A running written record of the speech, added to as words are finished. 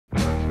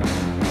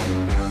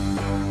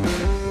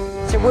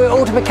we're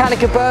Auto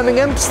Mechanic of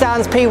Birmingham,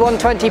 stands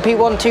P120,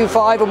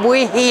 P125, and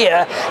we're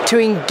here to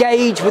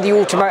engage with the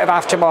automotive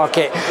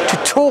aftermarket, to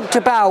talk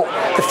about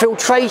the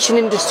filtration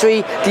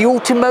industry, the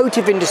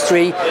automotive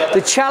industry,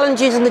 the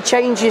challenges and the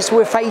changes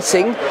we're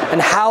facing,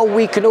 and how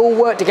we can all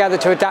work together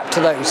to adapt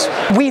to those.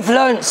 We've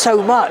learned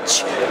so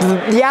much.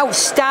 The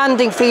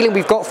outstanding feeling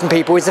we've got from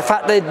people is the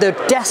fact that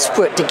they're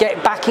desperate to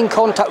get back in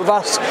contact with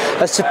us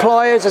as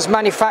suppliers, as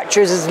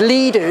manufacturers, as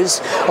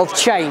leaders of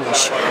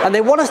change. And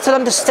they want us to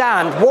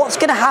understand what's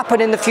going to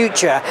happen in the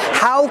future.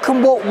 How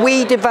can what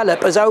we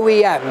develop as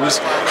OEMs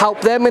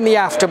help them in the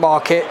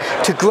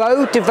aftermarket to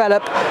grow,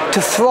 develop,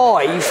 to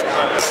thrive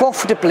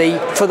profitably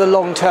for the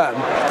long term.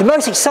 The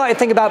most exciting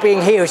thing about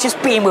being here is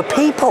just being with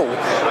people.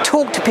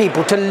 Talk to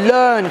people, to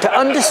learn, to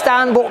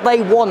understand what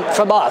they want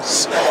from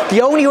us.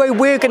 The only way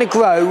we're going to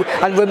grow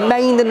and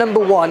remain the number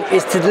one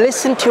is to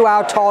listen to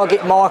our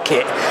target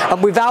market.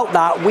 And without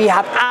that, we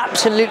have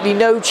absolutely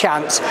no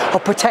chance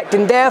of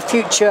protecting their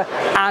future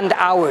and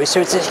ours.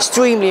 So it's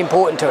extremely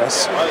important to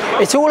us.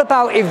 It's all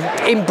about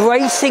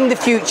embracing the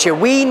future.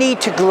 We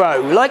need to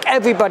grow, like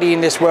everybody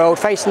in this world,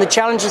 facing the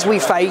challenges we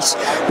face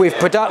with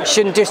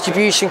production,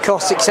 distribution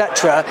costs,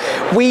 etc.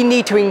 We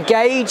need to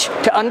engage,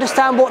 to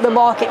understand what the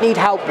market need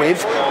help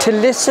with, to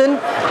listen,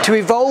 to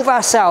evolve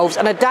ourselves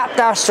and adapt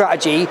our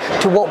strategy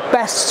to what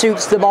best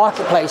suits the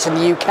marketplace in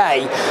the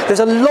UK. There's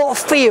a lot of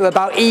fear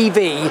about EV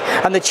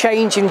and the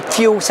change in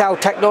fuel cell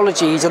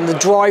technologies and the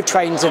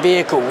drivetrains of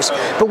vehicles,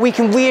 but we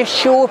can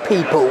reassure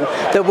people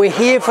that we're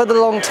here for the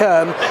long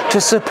term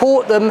to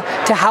support them,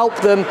 to help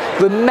them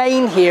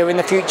remain here in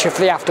the future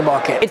for the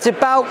aftermarket. It's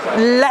about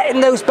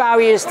letting those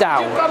barriers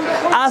down.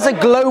 As a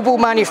global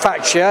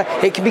manufacturer,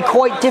 it can be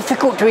quite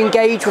difficult to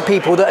engage with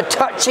people that are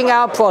touching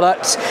our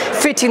products,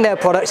 fitting their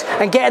products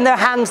and getting their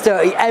hands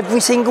dirty every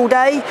single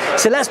day.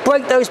 So let's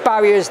break those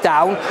barriers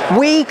down.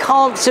 We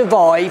can't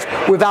survive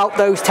without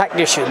those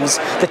technicians.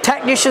 The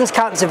technicians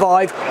can't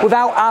survive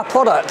without our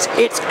products.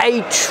 It's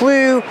a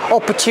true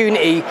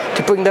opportunity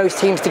to bring those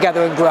teams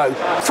together and grow.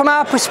 From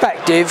our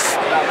perspective,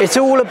 it's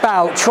all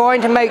about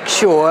trying to make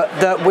sure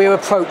that we're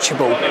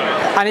approachable.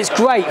 And it's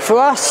great for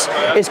us,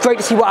 it's great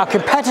to see what our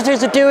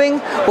competitors are doing,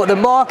 what the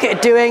market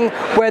are doing,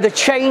 where the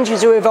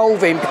changes are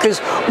evolving, because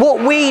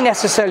what we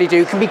necessarily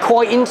do can be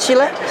quite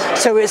insular.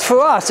 So it's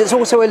for us, it's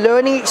also a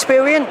learning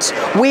experience.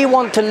 We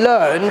want to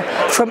learn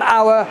from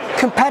our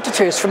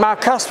competitors, from our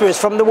customers,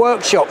 from the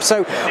workshop.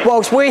 So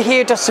whilst we're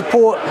here to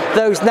support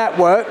those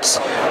networks,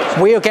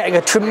 we are getting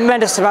a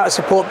tremendous amount of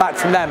support back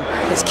from them.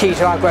 It's key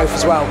to our growth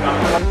as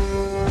well.